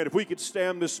And if we could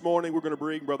stand this morning, we're going to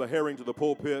bring Brother Herring to the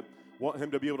pulpit. Want him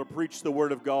to be able to preach the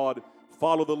Word of God,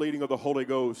 follow the leading of the Holy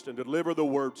Ghost, and deliver the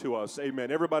Word to us.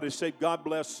 Amen. Everybody say, God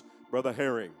bless Brother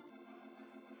Herring.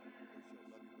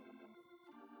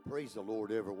 Praise the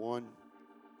Lord, everyone.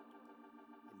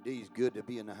 Indeed, it's good to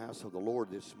be in the house of the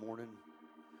Lord this morning.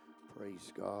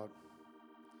 Praise God.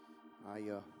 I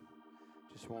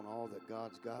just want all that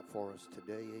God's got for us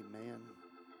today. Amen.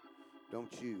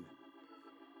 Don't you?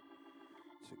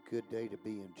 It's a good day to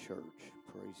be in church.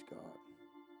 Praise God.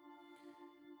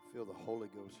 Feel the Holy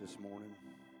Ghost this morning.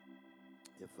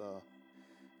 If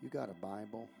you got a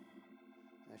Bible,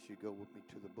 I ask you to go with me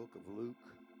to the book of Luke,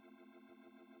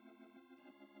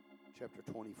 chapter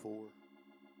 24,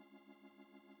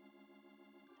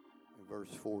 and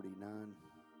verse 49.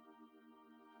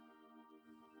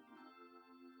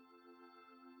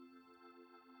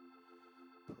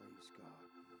 Praise God.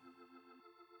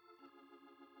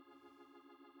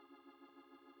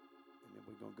 And then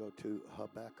we're going to go to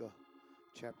Habakkuk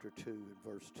chapter 2 and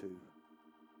verse 2.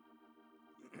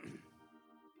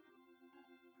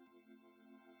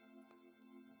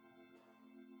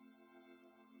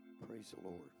 Praise the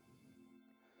Lord.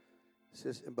 It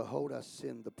says, and behold, I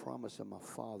send the promise of my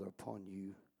Father upon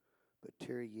you, but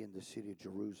tarry ye in the city of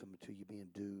Jerusalem until you be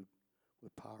endued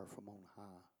with power from on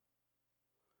high.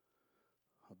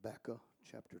 Habakkuk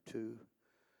chapter 2,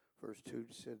 verse 2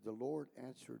 said, the Lord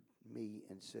answered me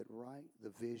and said, write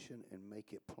the vision and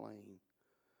make it plain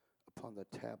upon the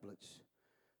tablets,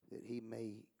 that he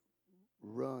may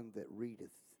run that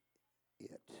readeth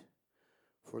it.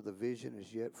 For the vision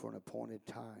is yet for an appointed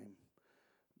time,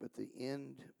 but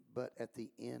at the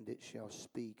end it shall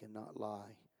speak and not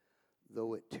lie.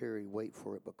 Though it tarry, wait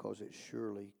for it, because it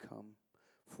surely come.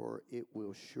 For it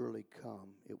will surely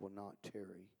come, it will not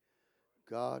tarry.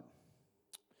 God,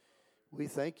 we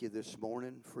thank you this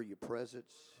morning for your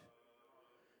presence.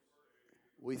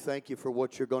 We thank you for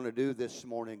what you're going to do this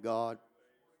morning, God.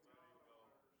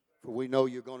 For we know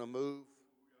you're going to move.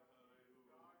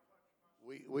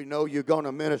 We know you're going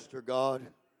to minister, God.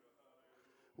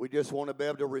 We just want to be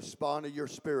able to respond to your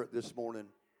spirit this morning.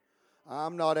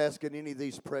 I'm not asking any of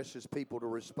these precious people to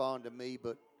respond to me,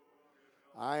 but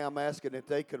I am asking if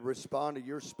they could respond to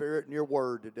your spirit and your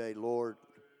word today, Lord.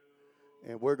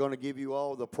 And we're going to give you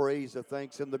all the praise, the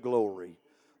thanks, and the glory.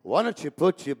 Why don't you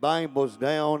put your Bibles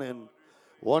down and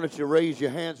why don't you raise your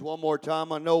hands one more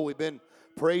time? I know we've been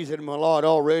praising him a lot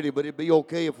already, but it'd be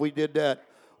okay if we did that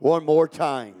one more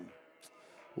time.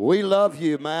 We love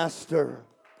you, Master.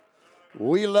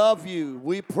 We love you.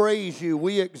 We praise you.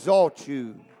 We exalt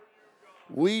you.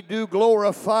 We do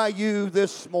glorify you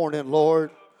this morning,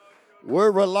 Lord. We're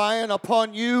relying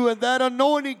upon you and that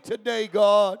anointing today,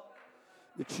 God,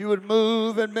 that you would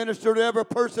move and minister to every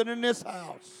person in this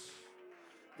house.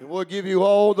 And we'll give you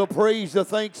all the praise, the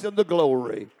thanks, and the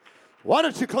glory. Why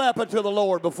don't you clap unto the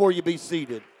Lord before you be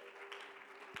seated?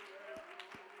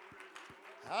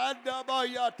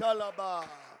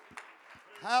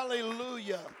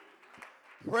 Hallelujah.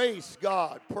 Praise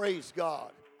God. Praise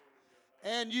God.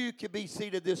 And you can be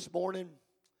seated this morning.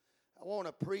 I want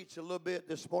to preach a little bit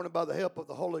this morning by the help of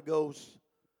the Holy Ghost.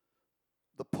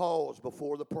 The pause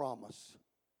before the promise.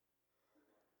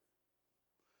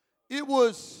 It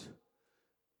was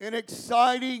an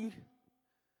exciting,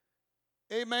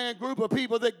 amen, group of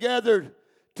people that gathered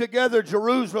together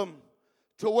Jerusalem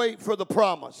to wait for the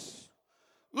promise.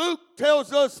 Luke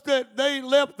tells us that they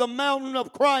left the mountain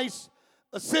of Christ's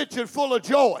ascension full of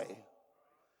joy.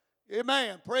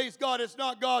 Amen. Praise God. It's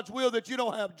not God's will that you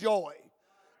don't have joy.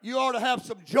 You ought to have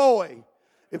some joy.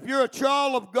 If you're a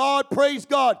child of God, praise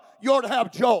God, you ought to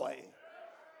have joy.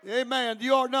 Amen.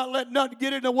 You ought not let nothing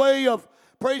get in the way of,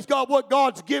 praise God, what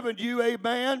God's given you.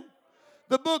 Amen.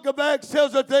 The book of Acts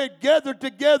tells us they gathered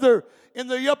together in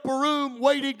the upper room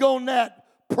waiting on that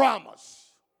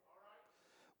promise.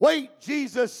 Wait,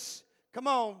 Jesus. Come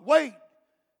on, wait.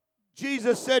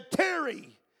 Jesus said,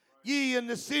 tarry ye in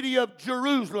the city of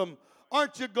Jerusalem.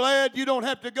 Aren't you glad you don't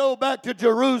have to go back to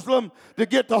Jerusalem to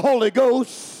get the Holy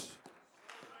Ghost?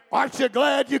 Aren't you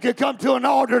glad you can come to an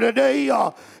altar today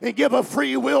and give a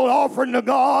free will offering to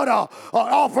God, an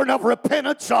offering of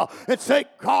repentance, and say,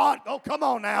 God, oh, come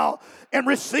on now, and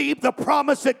receive the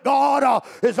promise that God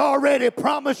has already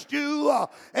promised you,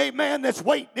 amen, that's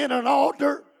waiting in an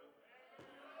altar?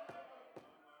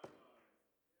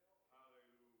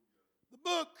 The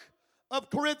book of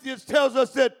Corinthians tells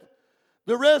us that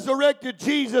the resurrected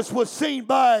Jesus was seen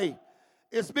by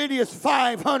as many as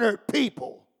 500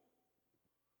 people.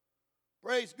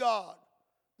 Praise God.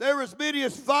 There were as many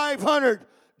as 500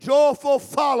 joyful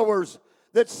followers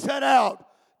that set out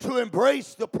to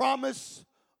embrace the promise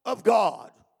of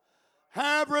God.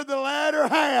 However, in the latter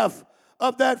half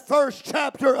of that first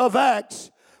chapter of Acts,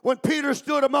 when Peter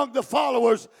stood among the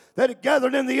followers that had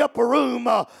gathered in the upper room,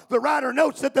 the writer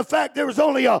notes that the fact there was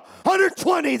only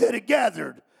 120 that had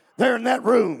gathered there in that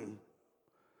room.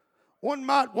 One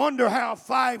might wonder how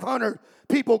 500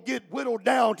 people get whittled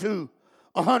down to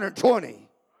 120.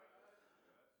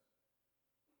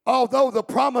 Although the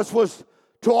promise was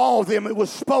to all of them, it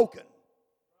was spoken.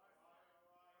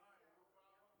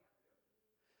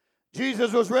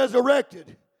 Jesus was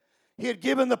resurrected. He had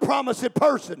given the promise in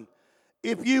person.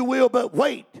 If you will but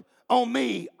wait on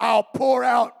me, I'll pour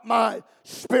out my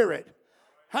Spirit.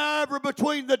 However,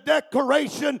 between the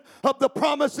declaration of the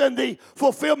promise and the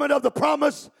fulfillment of the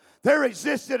promise, there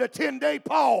existed a 10-day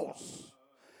pause.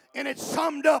 And it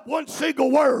summed up one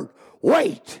single word: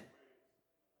 wait.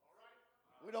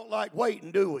 We don't like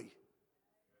waiting, do we?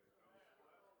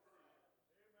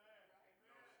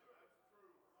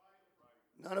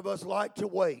 None of us like to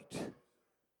wait.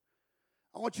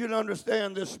 I want you to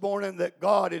understand this morning that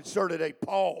God inserted a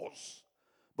pause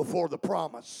before the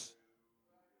promise.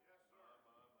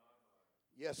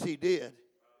 Yes, He did.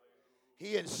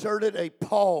 He inserted a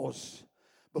pause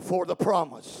before the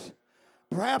promise.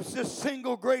 Perhaps the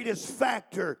single greatest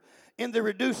factor in the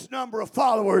reduced number of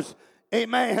followers,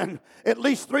 amen, at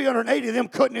least 380 of them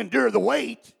couldn't endure the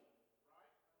wait.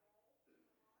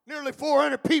 Nearly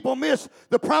 400 people missed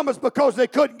the promise because they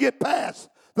couldn't get past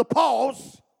the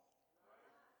pause.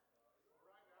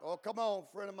 Oh, come on,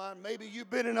 friend of mine. Maybe you've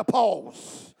been in a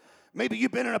pause. Maybe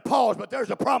you've been in a pause, but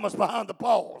there's a promise behind the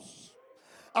pause.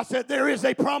 I said there is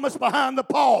a promise behind the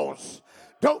pause.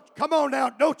 Come on now,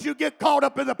 don't you get caught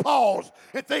up in the pause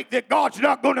and think that God's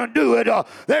not going to do it.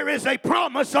 There is a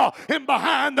promise in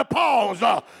behind the pause.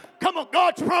 Come on,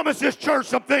 God's promised this church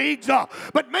some things,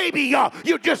 but maybe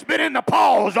you've just been in the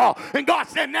pause, and God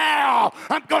said, now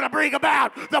I'm going to bring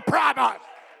about the promise.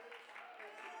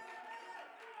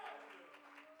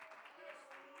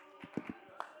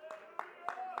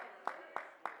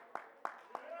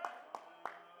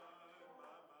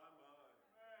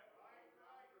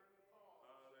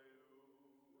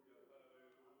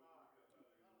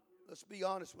 Let's be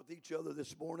honest with each other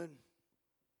this morning.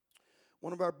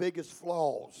 One of our biggest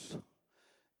flaws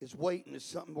is waiting is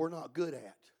something we're not good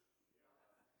at.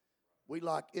 We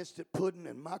like instant pudding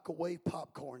and microwave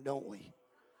popcorn, don't we?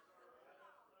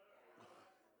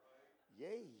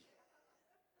 Yay.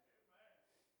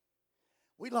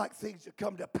 We like things to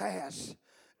come to pass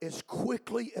as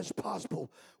quickly as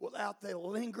possible without the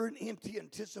lingering empty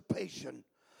anticipation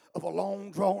of a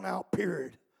long drawn out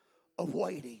period of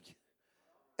waiting.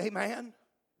 Amen.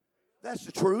 That's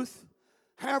the truth.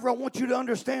 However, I want you to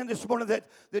understand this morning that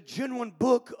the genuine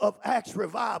book of Acts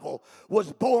revival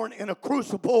was born in a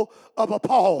crucible of a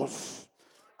pause.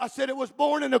 I said it was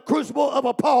born in a crucible of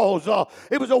a pause.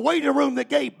 It was a waiting room that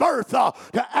gave birth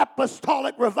to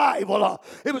apostolic revival.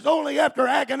 It was only after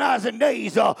agonizing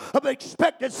days of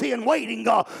expectancy and waiting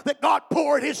that God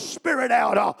poured His Spirit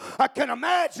out. I can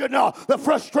imagine the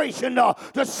frustration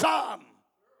to some.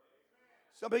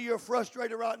 Some of you are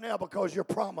frustrated right now because your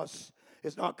promise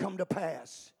has not come to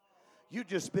pass. You've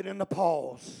just been in the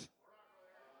pause.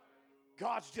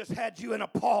 God's just had you in a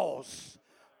pause.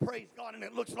 Praise God, and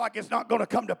it looks like it's not going to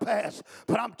come to pass.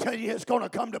 But I'm telling you, it's going to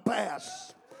come to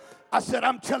pass. I said,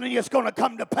 I'm telling you, it's going to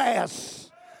come to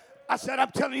pass. I said, I'm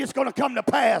telling you, it's going to come to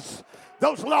pass.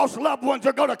 Those lost loved ones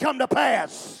are going to come to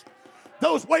pass.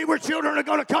 Those wayward children are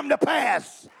going to come to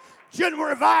pass. Genuine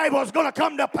revival is going to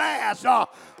come to pass.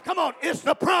 Come on, it's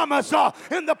the promise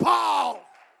in the pause.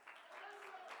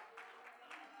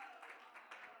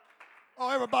 Oh,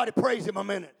 everybody praise Him a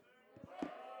minute.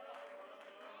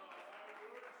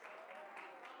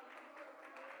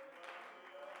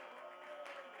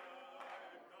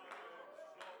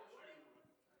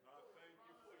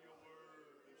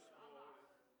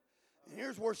 And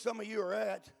here's where some of you are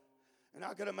at. And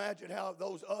I can imagine how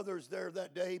those others there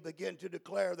that day began to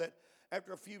declare that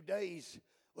after a few days,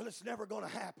 well, it's never going to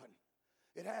happen.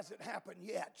 It hasn't happened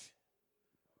yet.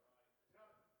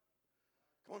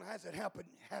 Come on, hasn't happened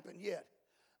yet.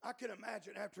 I can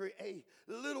imagine after a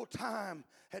little time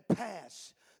had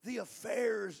passed, the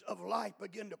affairs of life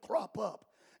begin to crop up.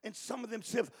 And some of them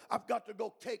said, I've got to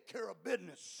go take care of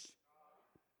business.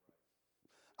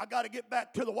 I got to get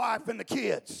back to the wife and the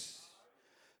kids.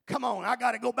 Come on, I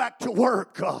got to go back to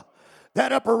work.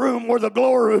 That upper room where the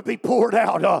glory would be poured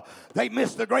out. They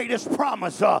missed the greatest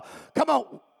promise. Come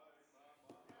on.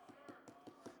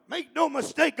 Make no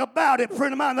mistake about it,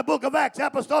 friend of mine, the book of Acts,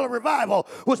 apostolic revival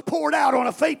was poured out on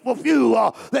a faithful few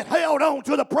that held on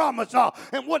to the promise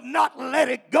and would not let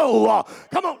it go.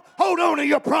 Come on, hold on to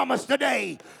your promise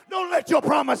today. Don't let your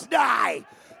promise die.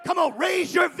 Come on,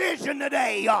 raise your vision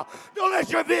today. Don't let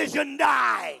your vision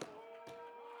die.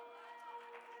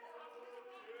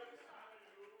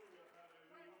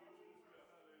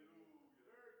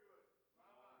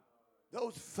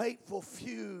 Those faithful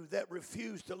few that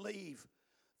refused to leave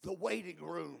the waiting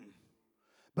room,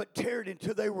 but tarried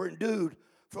until they were endued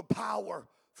for power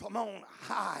from on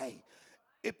high.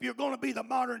 If you're going to be the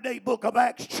modern day book of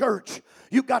Acts church,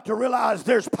 you've got to realize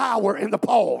there's power in the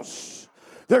pause.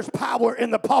 There's power in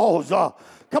the pause.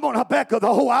 Come on, Habakkuk,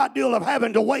 the whole ideal of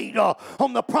having to wait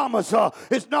on the promise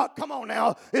is not, come on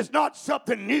now, it's not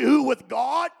something new with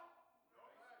God.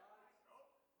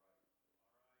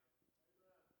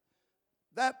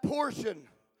 That portion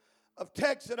of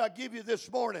text that I give you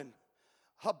this morning,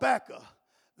 Habakkuk,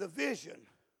 the vision,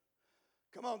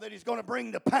 come on, that he's going to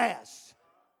bring to pass.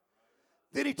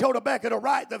 Then he told Habakkuk to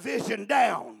write the vision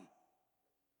down.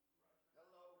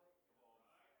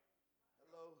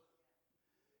 Hello?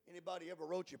 Anybody ever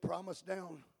wrote your promise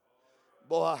down?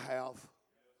 Boy, I have.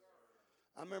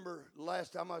 I remember the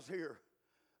last time I was here,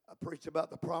 I preached about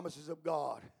the promises of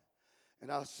God, and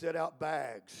I set out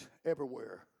bags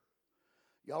everywhere.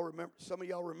 Y'all remember? Some of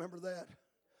y'all remember that?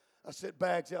 I set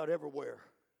bags out everywhere.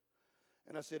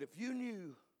 And I said, if you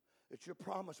knew that your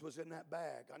promise was in that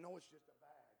bag, I know it's just a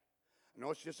bag. I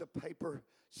know it's just a paper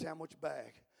sandwich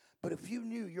bag. But if you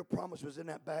knew your promise was in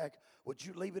that bag, would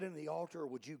you leave it in the altar or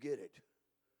would you get it?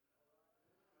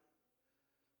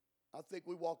 I think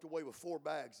we walked away with 4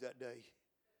 bags that day.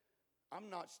 I'm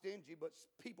not stingy, but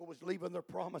people was leaving their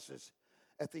promises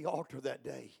at the altar that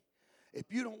day.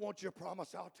 If you don't want your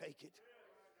promise, I'll take it.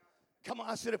 Come on,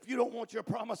 I said, if you don't want your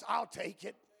promise, I'll take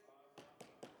it.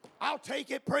 I'll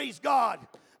take it, praise God.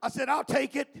 I said, I'll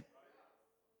take it.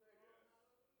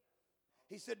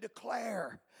 He said,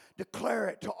 declare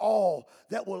it to all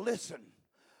that will listen.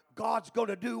 God's going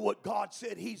to do what God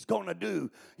said he's going to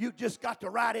do. You just got to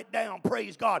write it down,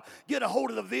 praise God. Get a hold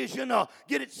of the vision,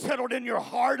 get it settled in your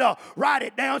heart, write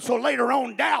it down so later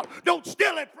on doubt don't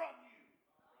steal it from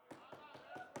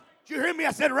you. Did you hear me?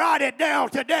 I said, write it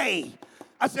down today.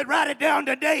 I said, write it down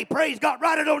today. Praise God.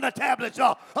 Write it on the tablets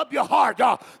of your heart.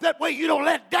 That way you don't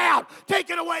let doubt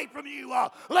take it away from you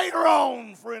later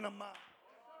on, friend of mine.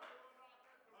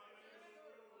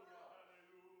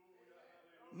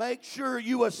 Make sure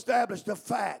you establish the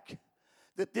fact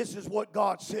that this is what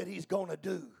God said he's going to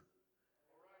do.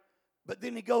 But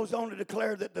then he goes on to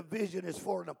declare that the vision is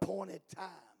for an appointed time.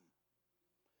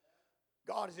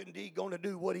 God is indeed going to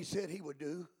do what he said he would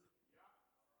do.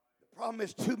 The problem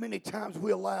is too many times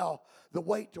we allow the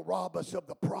weight to rob us of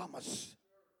the promise.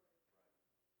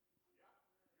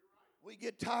 We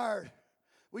get tired.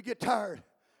 We get tired,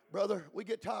 brother. We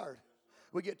get tired.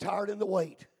 We get tired in the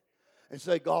wait and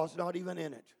say, God's not even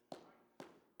in it.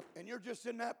 And you're just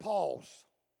in that pause.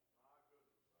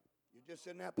 You're just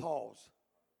in that pause.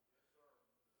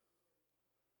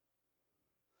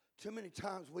 Too many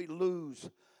times we lose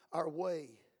our way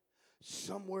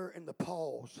somewhere in the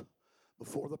pause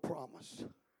before the promise.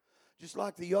 Just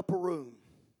like the upper room,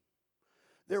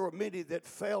 there were many that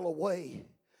fell away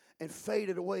and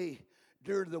faded away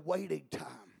during the waiting time.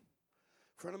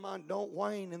 Friend of mine, don't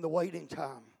wane in the waiting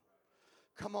time.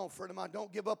 Come on, friend of mine,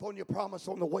 don't give up on your promise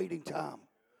on the waiting time.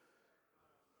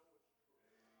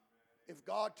 If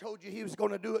God told you he was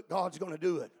going to do it, God's going to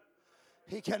do it.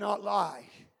 He cannot lie.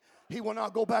 He will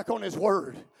not go back on his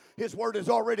word. His word is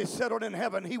already settled in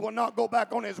heaven. He will not go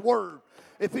back on his word.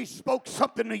 If he spoke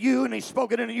something to you and he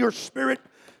spoke it into your spirit,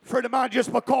 friend of mine,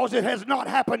 just because it has not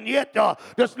happened yet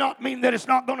does not mean that it's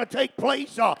not going to take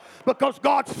place. Because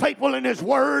God's faithful in his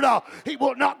word. He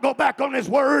will not go back on his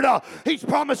word. He's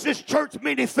promised this church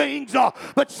many things.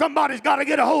 But somebody's got to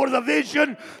get a hold of the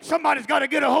vision. Somebody's got to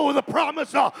get a hold of the promise.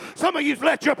 Some of you've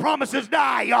let your promises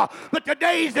die. But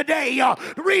today's the day.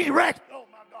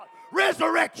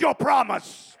 Resurrect your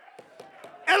promise.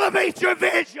 Elevate your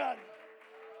vision.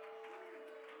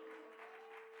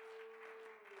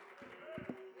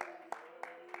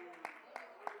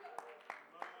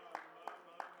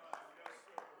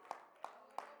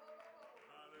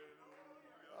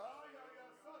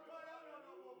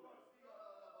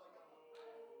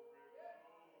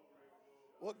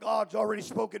 What God's already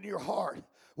spoken to your heart,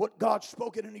 what God's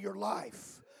spoken into your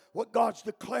life, what God's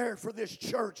declared for this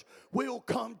church will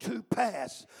come to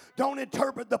pass. Don't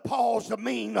interpret the pause to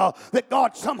mean that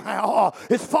God somehow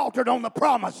is faltered on the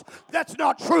promise. That's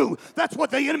not true. That's what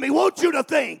the enemy wants you to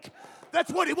think.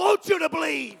 That's what he wants you to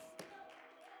believe.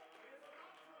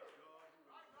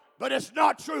 But it's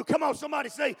not true. Come on, somebody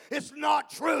say, it's not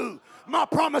true. My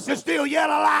promise is still yet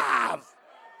alive.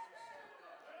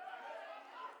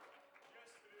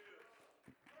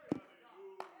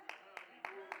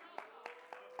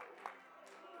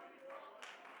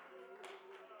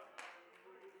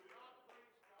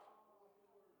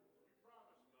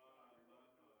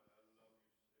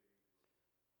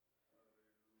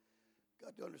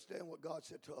 Got to understand what God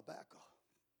said to Habakkuk.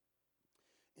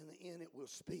 In the end, it will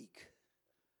speak.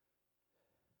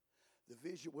 The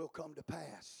vision will come to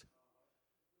pass.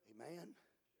 Amen.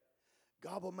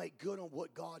 God will make good on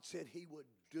what God said He would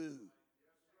do.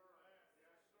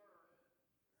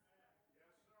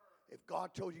 If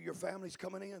God told you your family's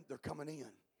coming in, they're coming in.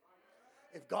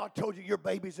 If God told you your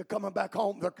babies are coming back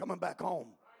home, they're coming back home.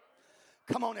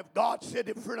 Come on, if God said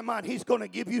to a friend of mine, He's going to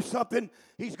give you something,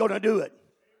 He's going to do it.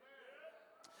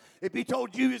 If He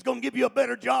told you He's going to give you a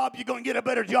better job, you're going to get a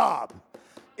better job.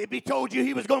 If He told you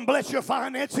He was going to bless your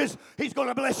finances, He's going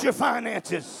to bless your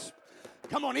finances.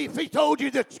 Come on, if He told you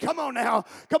that, come on now.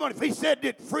 Come on, if He said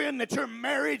that, friend, that your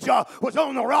marriage was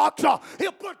on the rocks,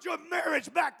 He'll put your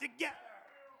marriage back together.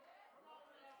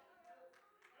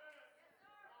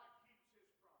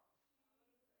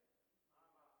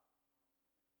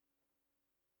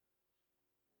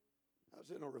 I was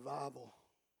in a revival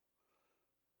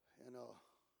in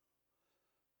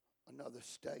another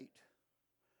state,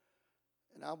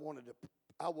 and I wanted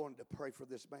to pray for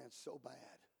this man so bad,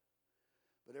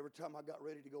 but every time I got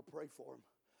ready to go pray for him,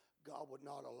 God would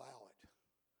not allow it.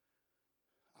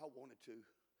 I wanted to.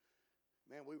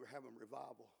 Man, we were having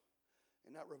revival.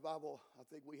 In that revival, I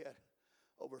think we had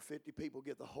over 50 people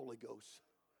get the Holy Ghost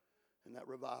in that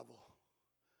revival.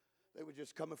 They were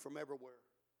just coming from everywhere.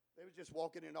 They were just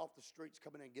walking in off the streets,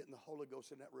 coming in, getting the Holy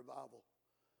Ghost in that revival.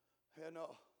 And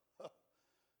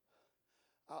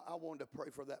I wanted to pray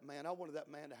for that man. I wanted that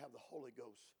man to have the Holy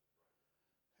Ghost.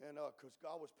 And because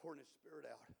God was pouring His Spirit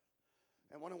out.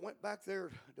 And when I went back there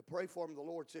to pray for him, the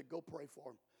Lord said, go pray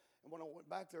for him. And when I went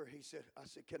back there, I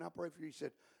said, can I pray for you? He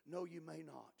said, no, you may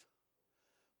not.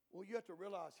 Well, you have to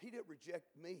realize He didn't reject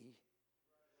me.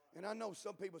 And I know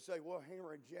some people say, well, He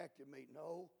rejected me.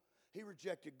 No, He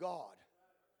rejected God.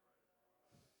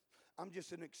 I'm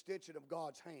just an extension of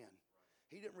God's hand.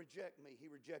 He didn't reject me. He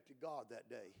rejected God that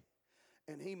day.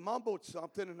 And he mumbled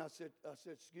something, and I said,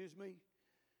 excuse me?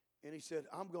 And he said,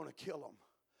 I'm going to kill him.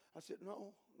 I said,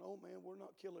 no, man, we're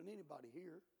not killing anybody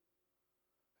here.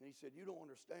 And he said, you don't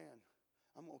understand.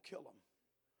 I'm going to kill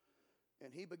him.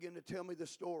 And he began to tell me the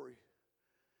story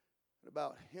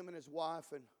about him and his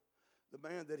wife, and the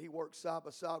man that he worked side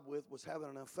by side with was having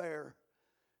an affair,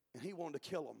 and he wanted to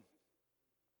kill him.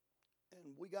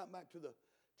 And we got back to the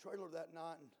trailer that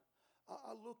night, and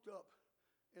I looked up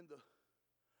in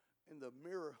the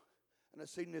mirror, and I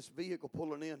seen this vehicle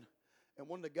pulling in. And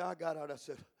when the guy got out, I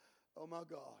said, oh my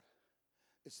God,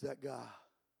 it's that guy.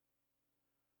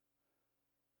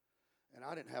 And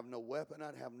I didn't have no weapon.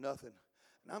 I didn't have nothing.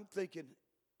 And I'm thinking,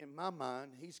 in my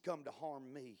mind, he's come to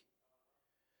harm me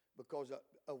because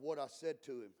of what I said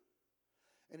to him.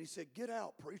 And he said, get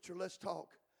out, preacher, let's talk.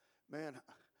 Man,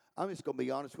 I'm just going to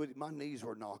be honest with you. My knees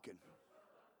were knocking.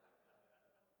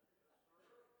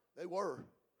 They were.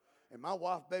 And my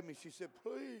wife begged me. She said,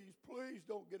 please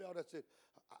don't get out. I said,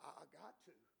 I got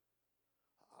to.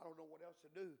 I don't know what else to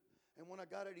do. And when I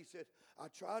got it, he said, I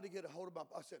tried to get a hold of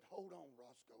I said, hold on,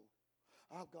 Roscoe.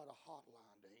 I've got a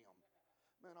hotline to him.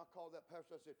 Man, I called that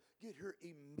pastor. I said, get here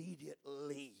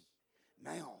immediately.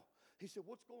 Now. He said,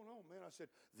 what's going on, man? I said,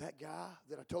 that guy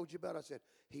that I told you about, I said,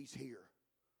 he's here.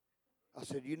 I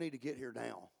said, you need to get here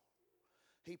now.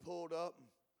 He pulled up.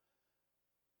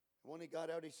 When he got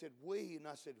out, he said, we. And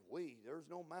I said, we. There's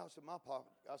no mouse in my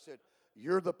pocket. I said,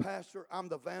 you're the pastor. I'm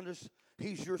the evangelist.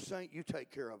 He's your saint. You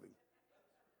take care of him.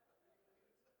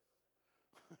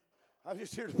 I'm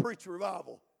just here to preach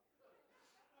revival.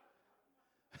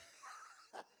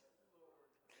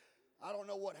 I don't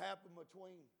know what happened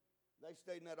between. They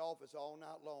stayed in that office all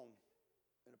night long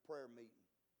in a prayer meeting,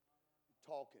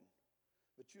 talking.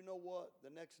 But you know what?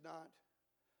 The next night,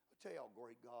 I'll tell you how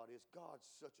great God is. God's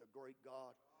such a great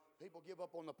God. People give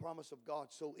up on the promise of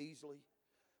God so easily.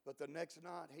 But the next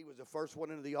night, he was the first one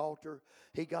into the altar.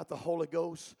 He got the Holy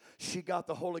Ghost. She got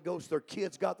the Holy Ghost. Their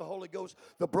kids got the Holy Ghost.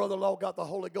 The brother-in-law got the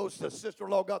Holy Ghost. The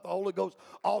sister-in-law got the Holy Ghost.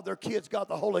 All their kids got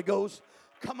the Holy Ghost.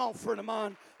 Come on, friend of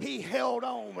mine. He held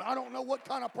on. I don't know what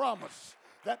kind of promise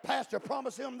that pastor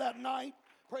promised him that night.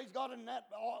 Praise God, in that,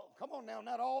 come on now, in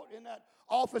that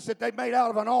office that they made out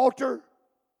of an altar.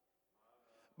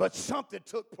 But something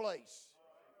took place.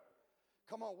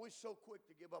 Come on, we're so quick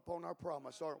to give up on our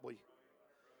promise, aren't we?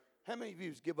 How many of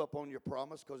you give up on your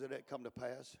promise because it didn't come to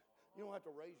pass? You don't have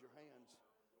to raise your hands.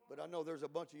 But I know there's a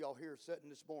bunch of y'all here sitting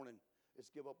this morning that's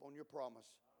give up on your promise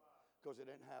because it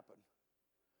didn't happen.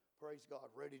 Praise God.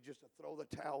 Ready just to throw the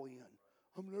towel in.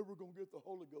 I'm never going to get the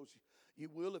Holy Ghost. You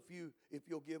will if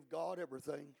you'll give God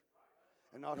everything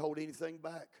and not hold anything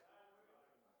back.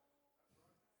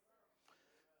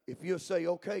 If you'll say,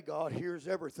 okay, God, here's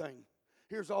everything.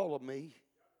 Here's all of me.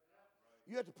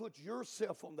 You have to put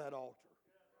yourself on that altar.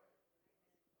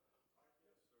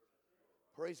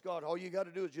 Praise God. All you got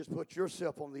to do is just put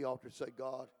yourself on the altar and say,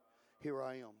 God, here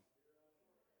I am.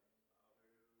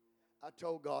 I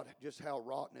told God just how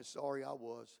rotten and sorry I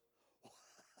was.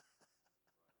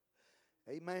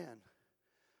 Amen.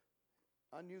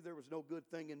 I knew there was no good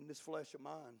thing in this flesh of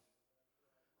mine.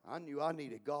 I knew I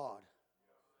needed God.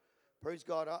 Praise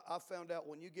God. I found out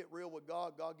when you get real with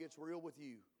God, God gets real with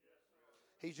you.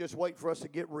 He's just waiting for us to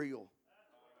get real.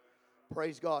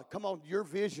 Praise God. Come on, your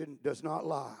vision does not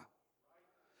lie.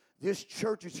 This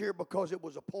church is here because it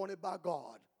was appointed by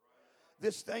God.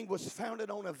 This thing was founded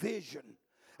on a vision.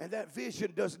 And that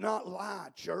vision does not lie,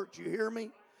 church. You hear me?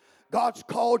 God's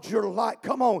called your life.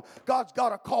 Come on. God's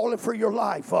got a calling for your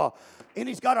life. And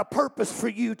He's got a purpose for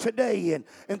you today.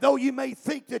 And though you may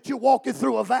think that you're walking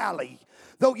through a valley,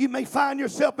 though you may find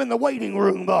yourself in the waiting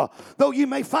room, though you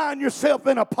may find yourself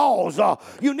in a pause,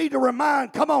 you need to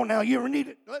remind, come on now,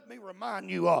 let me remind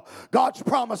you, God's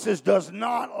promises does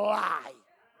not lie.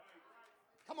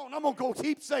 Come on, I'm going to go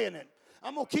keep saying it.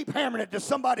 I'm going to keep hammering it till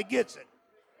somebody gets it.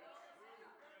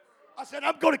 I said,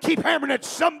 I'm going to keep hammering it.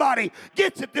 Somebody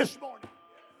gets it this morning.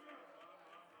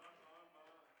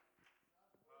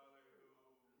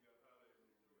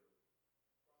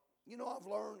 You know, I've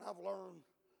learned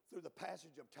through the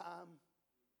passage of time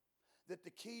that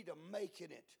the key to making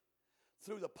it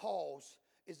through the pause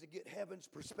is to get heaven's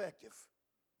perspective.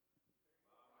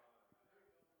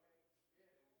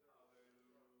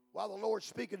 While the Lord's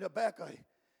speaking to Habakkuk,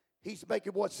 He's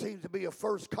making what seems to be a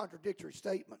first contradictory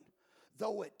statement.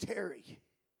 Though it tarry,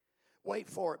 wait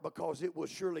for it because it will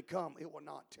surely come. It will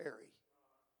not tarry.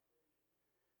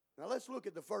 Now let's look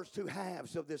at the first two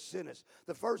halves of this sentence.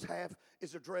 The first half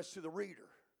is addressed to the reader.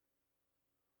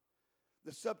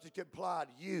 The subject implied,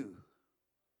 you.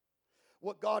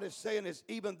 What God is saying is,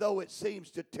 even though it seems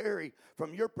to tarry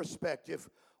from your perspective,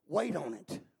 wait on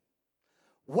it.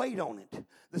 Wait on it.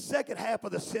 The second half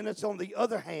of the sentence, on the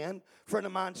other hand, friend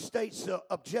of mine, states the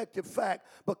objective fact,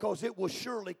 because it will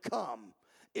surely come.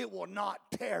 It will not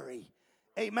tarry.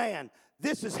 Amen.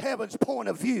 This is heaven's point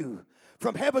of view.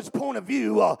 From heaven's point of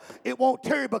view, it won't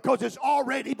tarry because it's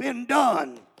already been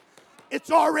done.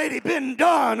 It's already been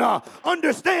done.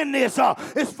 Understand this.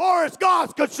 As far as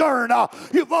God's concerned,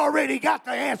 you've already got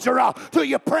the answer to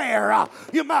your prayer.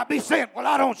 You might be saying, well,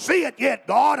 I don't see it yet,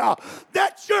 God.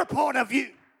 That's your point of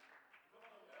view.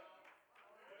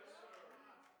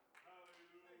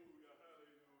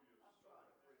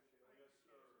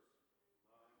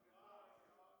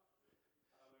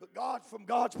 But God, from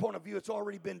God's point of view, it's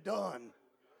already been done.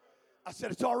 I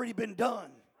said it's already been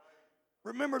done.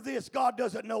 Remember this, God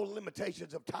doesn't know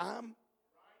limitations of time.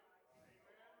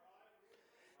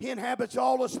 He inhabits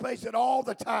all the space at all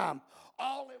the time,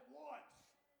 all at once.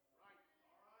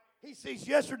 He sees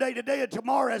yesterday, today, and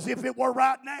tomorrow as if it were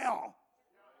right now.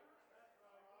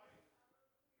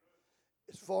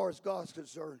 As far as God's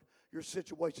concerned, your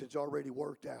situation's already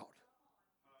worked out.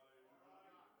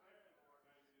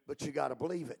 But you got to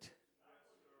believe it.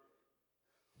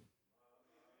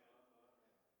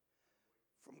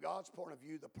 From God's point of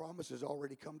view, the promise has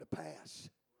already come to pass.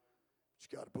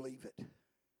 But you got to believe it.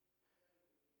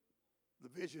 The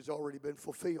vision's already been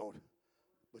fulfilled.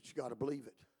 But you got to believe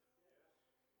it.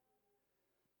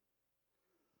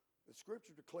 The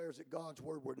Scripture declares that God's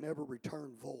word will never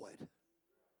return void.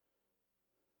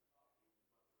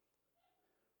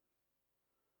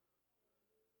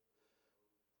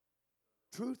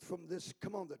 Truth from this,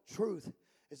 come on, the truth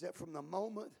is that from the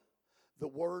moment the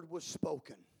word was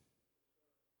spoken,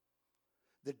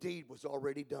 the deed was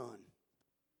already done.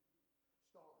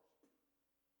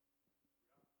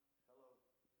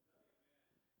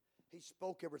 He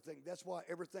spoke everything. That's why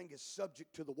everything is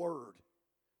subject to the word.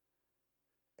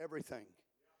 Everything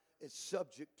is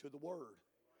subject to the word.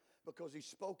 Because he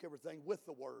spoke everything with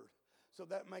the word. So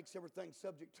that makes everything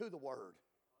subject to the word.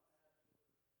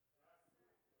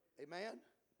 Amen?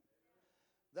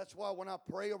 That's why when I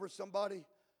pray over somebody,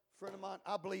 friend of mine,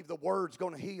 I believe the word's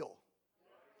going to heal.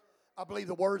 I believe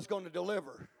the word's going to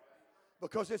deliver.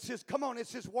 Because it's his, come on,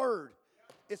 it's his word.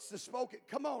 It's the spoken,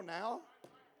 come on now.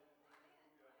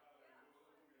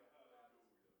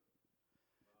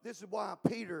 This is why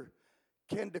Peter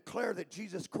can declare that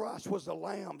Jesus Christ was the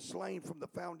Lamb slain from the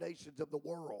foundations of the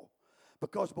world.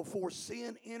 Because before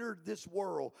sin entered this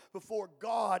world, before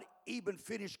God even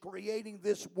finished creating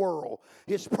this world,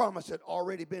 His promise had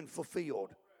already been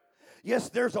fulfilled. Yes,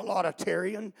 there's a lot of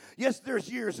tarrying. Yes, there's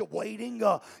years of waiting.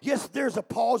 Yes, there's a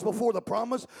pause before the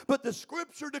promise. But the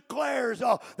Scripture declares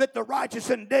that the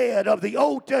righteous and dead of the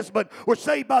Old Testament were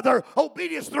saved by their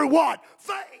obedience through what?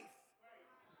 Faith.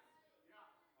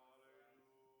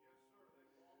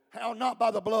 How? Not by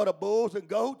the blood of bulls and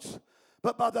goats,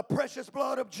 but by the precious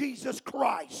blood of Jesus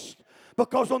Christ.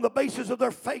 Because on the basis of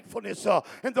their faithfulness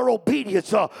and their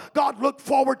obedience, God looked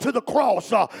forward to the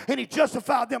cross and He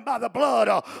justified them by the blood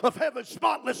of heaven's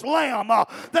spotless Lamb.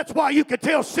 That's why you can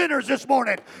tell sinners this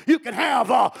morning, you can have,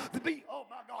 oh my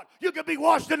God, you can be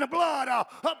washed in the blood of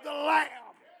the Lamb.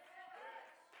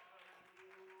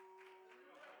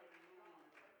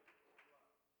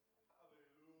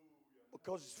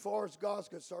 Because as far as God's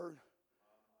concerned,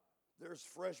 there's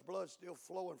fresh blood still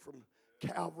flowing from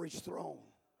Calvary's throne.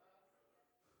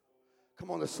 Come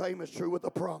on, the same is true with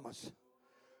the promise.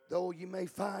 Though you may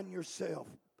find yourself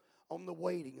on the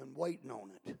waiting and waiting on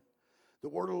it, the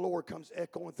word of the Lord comes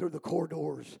echoing through the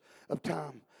corridors of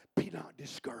time. Be not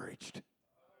discouraged.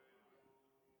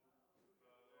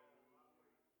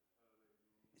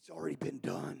 It's already been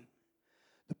done.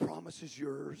 The promise is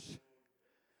yours.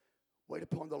 Wait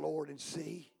upon the Lord and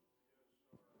see.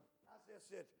 Isaiah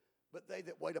said, but they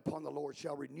that wait upon the Lord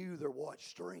shall renew their what?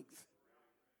 Strength.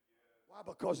 Why?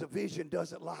 Because the vision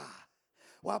doesn't lie.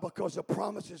 Why? Because the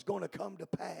promise is going to come to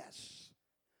pass.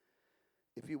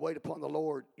 If you wait upon the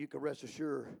Lord, you can rest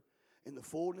assured in the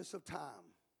fullness of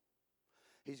time,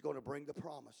 He's going to bring the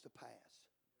promise to pass.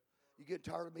 You get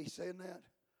tired of me saying that?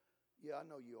 Yeah, I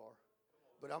know you are.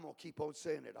 But I'm going to keep on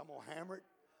saying it. I'm going to hammer it.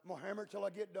 I'm going to hammer it till I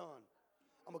get done.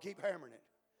 I'm going to keep hammering it.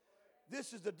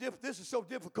 This is so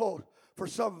difficult for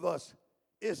some of us,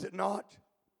 is it not?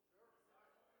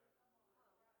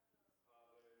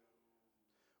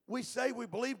 We say we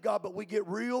believe God, but we get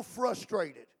real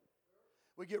frustrated.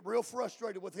 We get real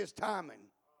frustrated with His timing.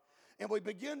 And we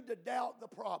begin to doubt the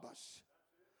promise.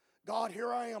 God,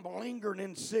 here I am lingering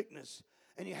in sickness,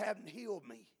 and You haven't healed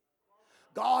me.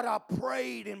 God, I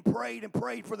prayed and prayed and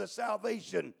prayed for the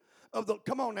salvation of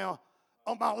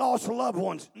of my lost loved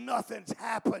ones. Nothing's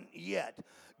happened yet.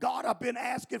 God, I've been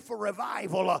asking for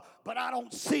revival, but I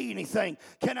don't see anything.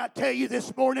 Can I tell you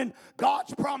this morning,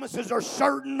 God's promises are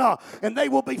certain, and they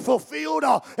will be fulfilled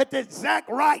at the exact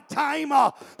right time.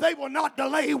 They will not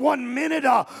delay 1 minute,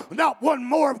 not one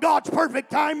more of God's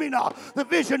perfect timing. The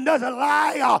vision doesn't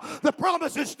lie. The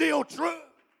promise is still true.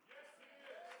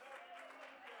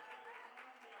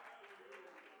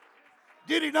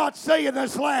 Did He not say in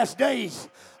this last days,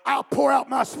 I'll pour out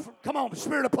my,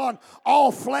 Spirit upon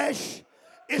all flesh?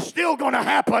 It's still going to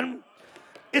happen.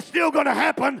 It's still going to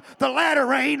happen. The latter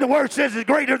rain, the word says, is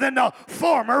greater than the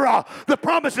former. The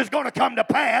promise is going to come to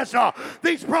pass.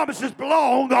 These promises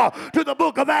belong to the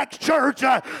book of Acts church.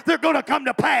 They're going to come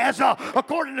to pass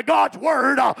according to God's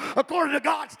word, according to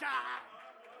God's time.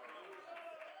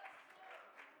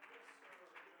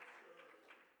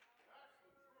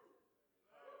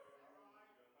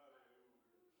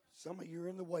 Some of you are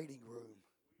in the waiting room.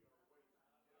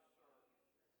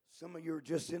 Some of you are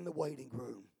just in the waiting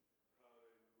room.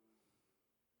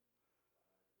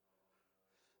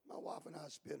 My wife and I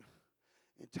spend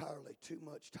entirely too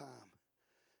much time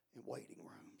in waiting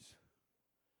rooms.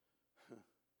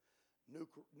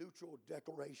 Neutral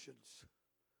decorations,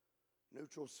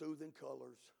 neutral soothing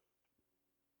colors.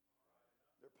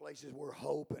 They're places where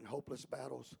hope and hopeless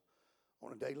battles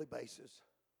on a daily basis.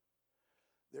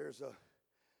 There's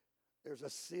a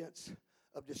sense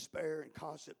of despair and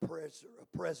constant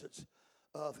presence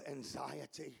of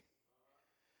anxiety.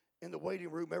 In the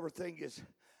waiting room, everything is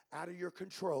out of your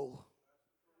control.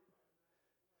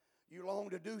 You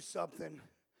long to do something,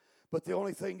 but the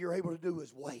only thing you're able to do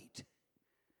is wait.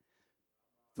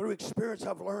 Through experience,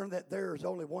 I've learned that there is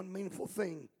only one meaningful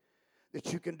thing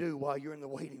that you can do while you're in the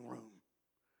waiting room.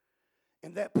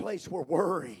 In that place where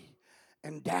worry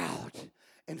and doubt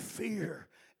and fear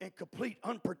and complete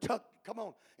unproductive,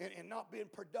 and not being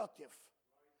productive.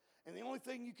 And the only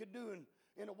thing you can do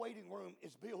in a waiting room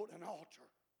is build an altar.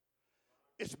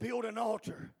 It's build an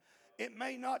altar. It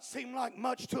may not seem like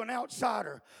much to an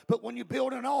outsider, but when you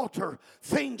build an altar,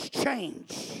 things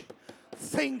change.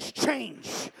 Things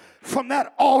change. From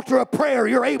that altar of prayer,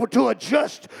 you're able to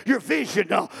adjust your vision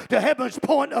to heaven's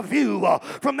point of view.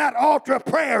 From that altar of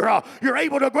prayer, you're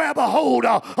able to grab a hold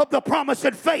of the promise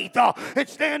and faith and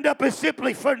stand up and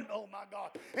simply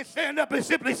and stand up and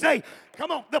simply say, come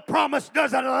on, the promise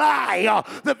doesn't lie.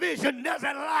 The vision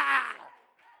doesn't lie.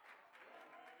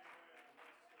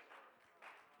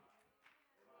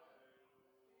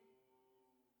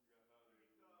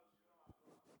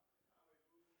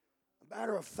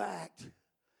 Matter of fact,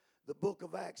 the book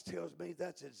of Acts tells me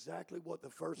that's exactly what the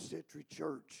first century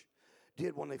church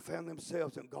did when they found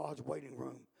themselves in God's waiting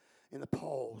room in the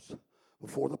pause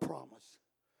before the promise.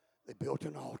 They built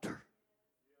an altar.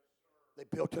 They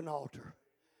built an altar.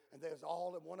 And they was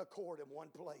all in one accord in one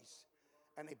place.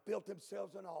 And they built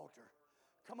themselves an altar.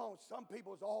 Come on, some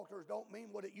people's altars don't mean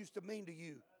what it used to mean to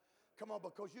you. Come on,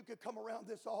 because you could come around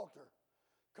this altar.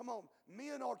 Come on,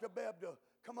 men are to be able to,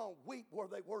 come on, weep where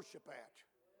they worship at.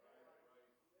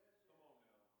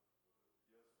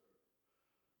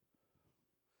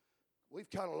 We've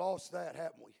kind of lost that,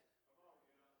 haven't we?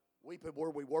 Weeping where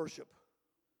we worship.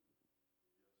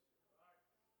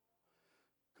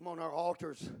 Come on, our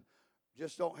altars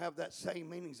just don't have that same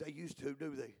meanings they used to,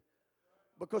 do they?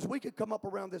 Because we could come up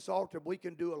around this altar, we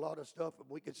can do a lot of stuff, and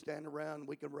we can stand around, and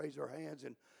we can raise our hands,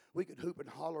 and we can hoop and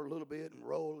holler a little bit, and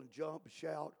roll and jump and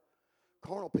shout.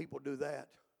 Carnal people do that.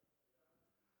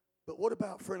 But what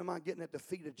about, friend of mine, getting at the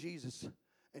feet of Jesus,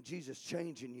 and Jesus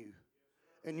changing you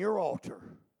and your altar?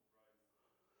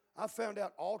 I found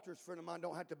out altars, friend of mine,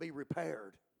 don't have to be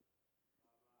repaired.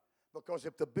 Because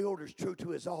if the builder's true to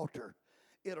his altar,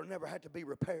 it'll never have to be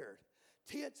repaired.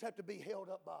 Tents have to be held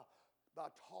up by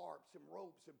tarps and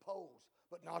ropes and poles,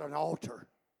 but not an altar.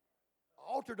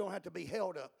 Altar don't have to be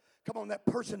held up. Come on, that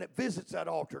person that visits that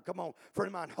altar, come on, friend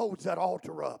of mine, holds that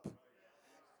altar up.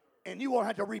 And you won't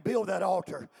have to rebuild that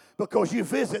altar because you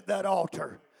visit that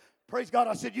altar. Praise God,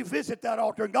 I said you visit that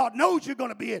altar, and God knows you're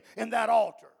going to be in that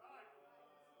altar.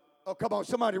 Oh, come on,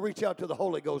 somebody reach out to the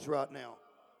Holy Ghost right now.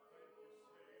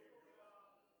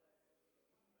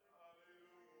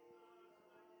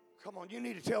 Come on, you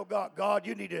need to tell God, God,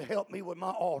 you need to help me with my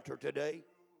altar today.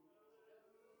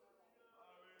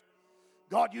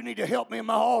 God, you need to help me in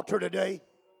my altar today.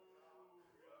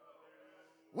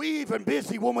 We even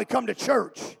busy when we come to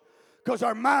church because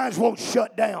our minds won't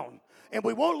shut down. And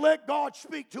we won't let God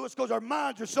speak to us because our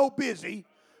minds are so busy.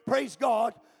 Praise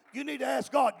God. You need to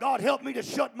ask God, God, help me to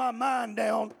shut my mind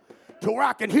down to where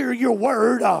I can hear your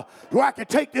word, to where I can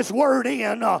take this word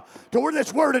in, to where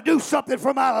this word will do something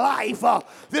for my life.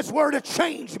 This word will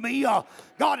change me, God,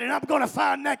 and I'm going to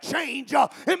find that change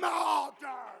in my altar.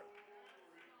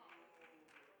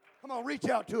 Come on, reach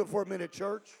out to him for a minute,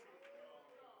 church.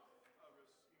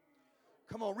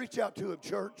 Come on, reach out to him,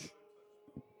 church.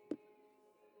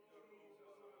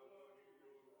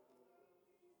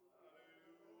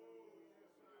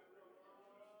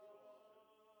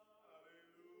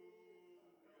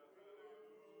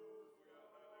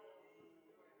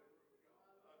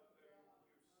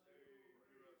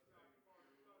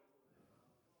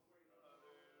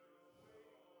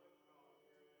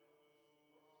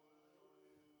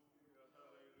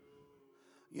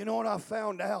 You know what I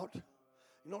found out?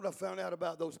 You know what I found out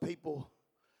about those people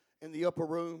in the upper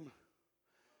room?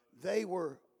 They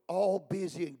were all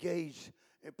busy, engaged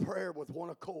in prayer with one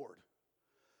accord.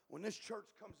 When this church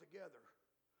comes together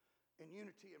in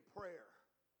unity and prayer,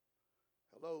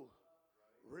 hello,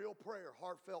 real prayer,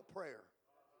 heartfelt prayer,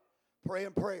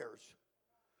 praying prayers,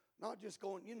 not just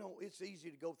going, you know, it's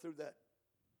easy to go through that,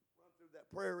 run through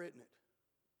that prayer, isn't it?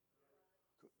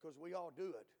 Because we all do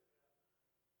it.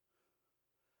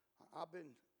 I've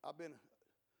been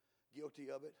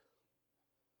guilty of it.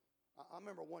 I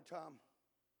remember one time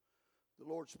the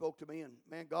Lord spoke to me, and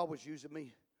man, God was using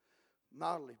me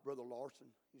mightily, Brother Larson.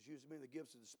 He's using me in the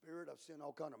gifts of the Spirit. I've seen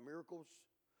all kind of miracles,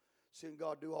 seen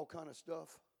God do all kind of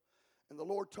stuff. And the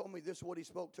Lord told me this is what he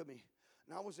spoke to me.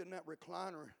 And I was in that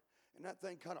recliner, and that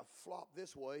thing kind of flopped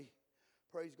this way.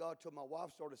 Praise God, till my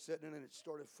wife started sitting in it, and it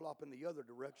started flopping the other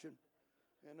direction.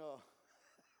 And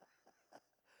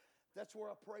that's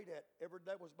where I prayed at. Every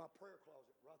day was my prayer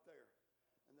closet right there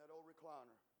in that old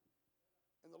recliner.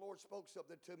 And the Lord spoke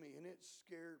something to me, and it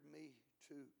scared me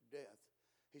to death.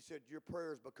 He said, your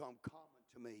prayers become common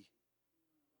to me.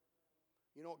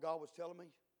 You know what God was telling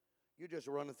me? You're just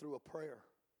running through a prayer.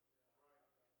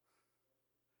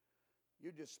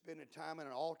 You're just spending time in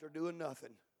an altar doing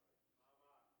nothing.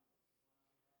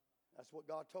 That's what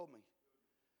God told me.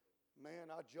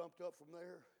 Man, I jumped up from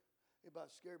there. It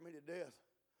about scared me to death.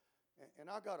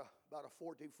 And I got about a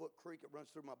 14-foot creek that runs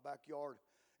through my backyard,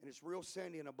 and it's real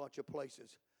sandy in a bunch of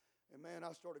places. And man,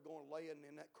 I started going laying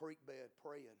in that creek bed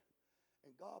praying.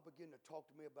 And God began to talk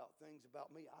to me about things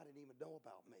about me I didn't even know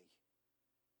about me.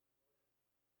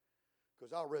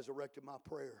 Because I resurrected my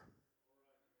prayer.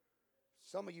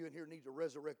 Some of you in here need to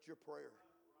resurrect your prayer.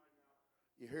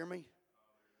 You hear me?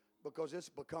 Because it's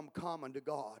become common to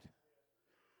God.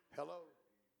 Hello?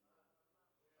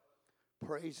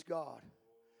 Praise God.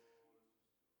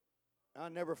 I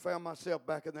never found myself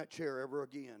back in that chair ever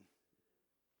again.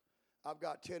 I've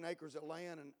got 10 acres of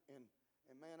land, and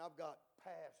And man, I've got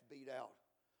paths beat out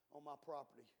on my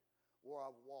property where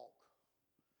I've walked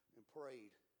and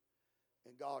prayed,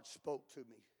 and God spoke to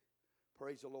me.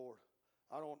 Praise the Lord.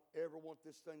 I don't ever want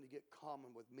this thing to get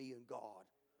common with me and God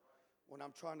when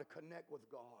I'm trying to connect with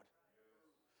God.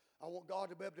 I want God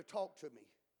to be able to talk to me.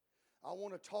 I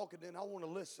want to talk and then I want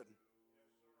to listen.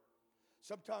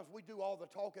 Sometimes we do all the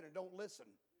talking and don't listen.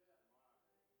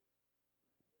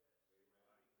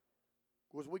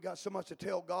 Because we got so much to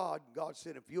tell God. God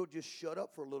said, if you'll just shut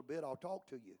up for a little bit, I'll talk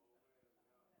to you.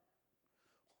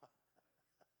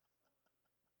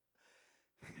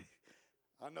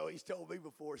 I know he's told me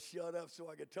before, shut up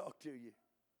so I can talk to you.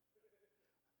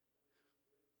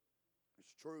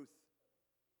 It's truth.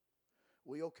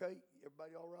 We okay?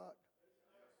 Everybody all right?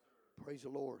 Praise the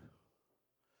Lord.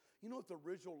 You know what the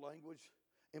original language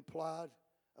implied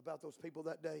about those people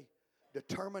that day?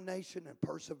 Determination and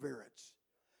perseverance.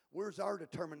 Where's our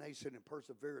determination and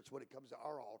perseverance when it comes to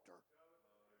our altar?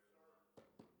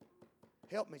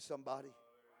 Help me, somebody.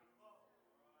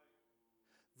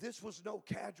 This was no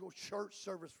casual church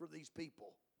service for these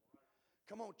people.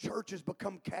 Come on, church has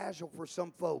become casual for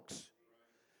some folks.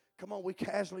 Come on, we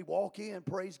casually walk in,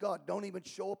 praise God, don't even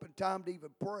show up in time to even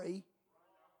pray.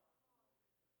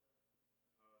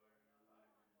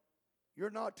 You're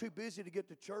not too busy to get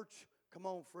to church. Come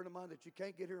on, friend of mine, that you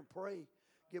can't get here and pray.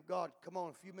 Give God, come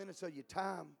on, a few minutes of your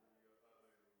time.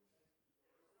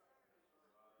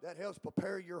 That helps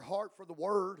prepare your heart for the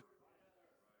Word.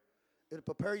 It'll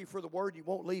prepare you for the Word. You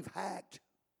won't leave hacked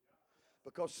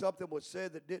because something was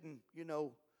said that didn't,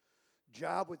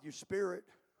 jive with your spirit.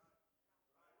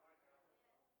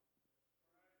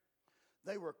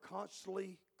 They were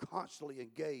constantly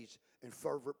engaged in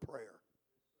fervent prayer.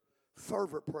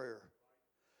 Fervent prayer.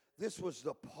 This was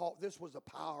the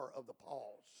power of the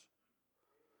pause.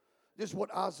 This is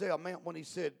what Isaiah meant when he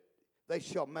said, they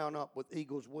shall mount up with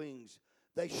eagle's wings.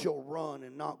 They shall run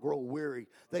and not grow weary.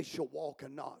 They shall walk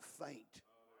and not faint.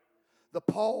 The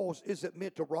pause isn't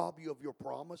meant to rob you of your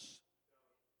promise.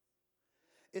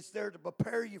 It's there to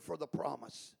prepare you for the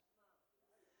promise.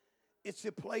 It's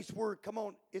a place where,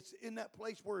 it's in that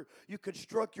place where you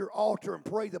construct your altar and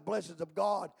pray the blessings of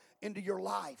God into your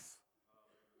life.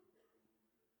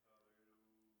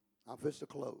 I'm just to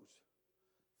close.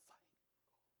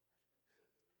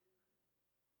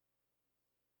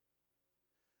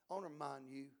 I want to remind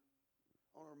you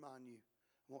one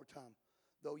more time,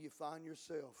 though you find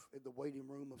yourself in the waiting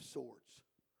room of sorts,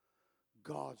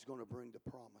 God's going to bring the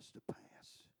promise to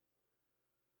pass.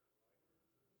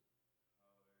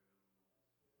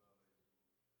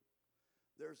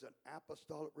 There's an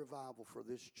apostolic revival for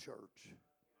this church.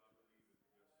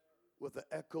 With the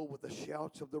echo, with the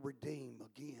shouts of the redeemed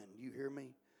again. You hear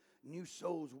me? New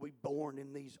souls will be born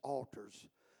in these altars.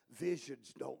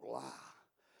 Visions don't lie.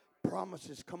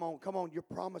 Promises, come on. Your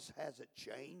promise hasn't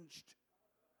changed.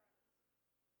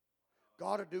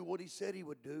 God will do what He said He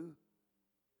would do.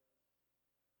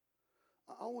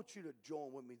 I want you to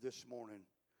join with me this morning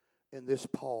in this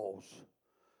pause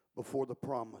before the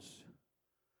promise.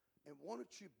 And why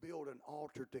don't you build an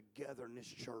altar together in this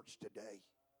church today?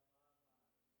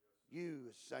 You,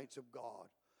 as saints of God,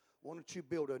 why don't you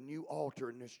build a new altar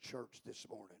in this church this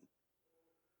morning?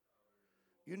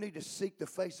 You need to seek the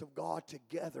face of God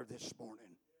together this morning.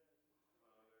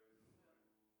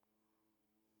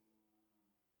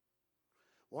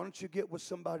 Why don't you get with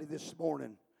somebody this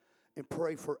morning and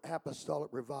pray for apostolic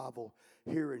revival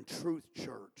here in Truth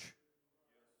Church?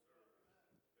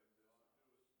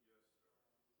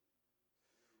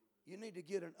 You need to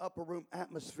get an upper room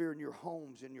atmosphere in your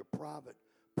homes, in your private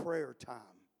prayer time.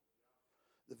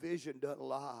 The vision doesn't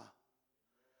lie.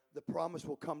 The promise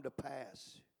will come to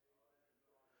pass.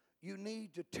 You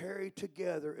need to tarry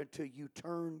together until you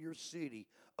turn your city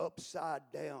upside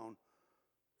down.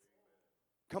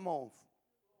 Come on,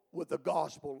 with the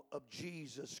gospel of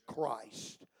Jesus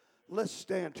Christ. Let's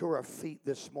stand to our feet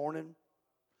this morning.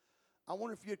 I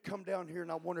wonder if you'd come down here,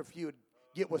 and I wonder if you would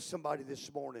get with somebody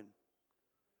this morning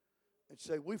and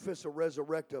say, we fist to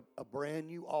resurrect a brand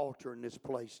new altar in this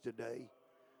place today.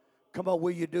 Come on,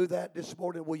 will you do that this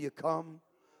morning? Will you come?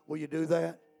 Will you do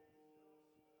that?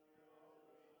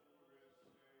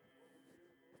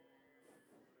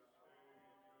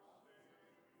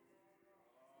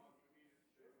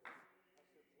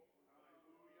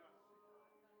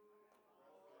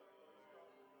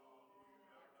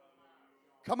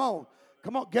 Come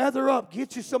on, gather up,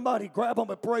 get you somebody, grab them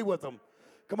and pray with them.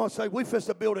 Come on, say, we fist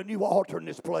to build a new altar in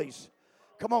this place.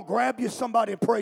 Come on, grab you somebody and pray.